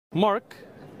Mark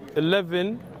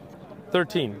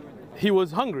 11:13. He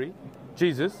was hungry,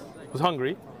 Jesus was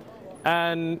hungry,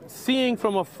 and seeing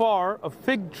from afar a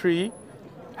fig tree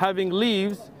having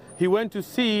leaves, he went to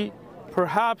see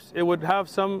perhaps it would have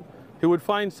he would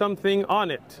find something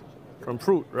on it from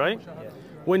fruit, right?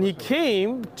 When he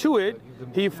came to it,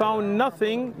 he found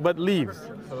nothing but leaves,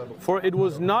 for it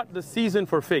was not the season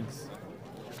for figs.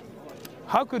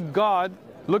 How could God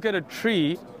look at a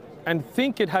tree and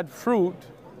think it had fruit,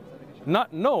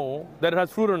 not know that it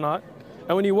has fruit or not,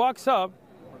 and when he walks up,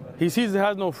 he sees it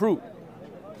has no fruit?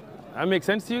 That makes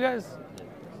sense to you guys?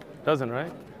 Doesn't,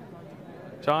 right?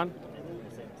 John?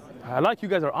 I like you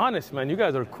guys are honest, man. You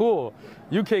guys are cool.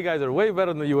 UK guys are way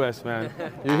better than the US, man.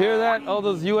 You hear that? All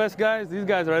those US guys? These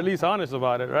guys are at least honest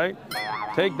about it, right?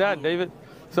 Take that, David.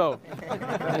 So.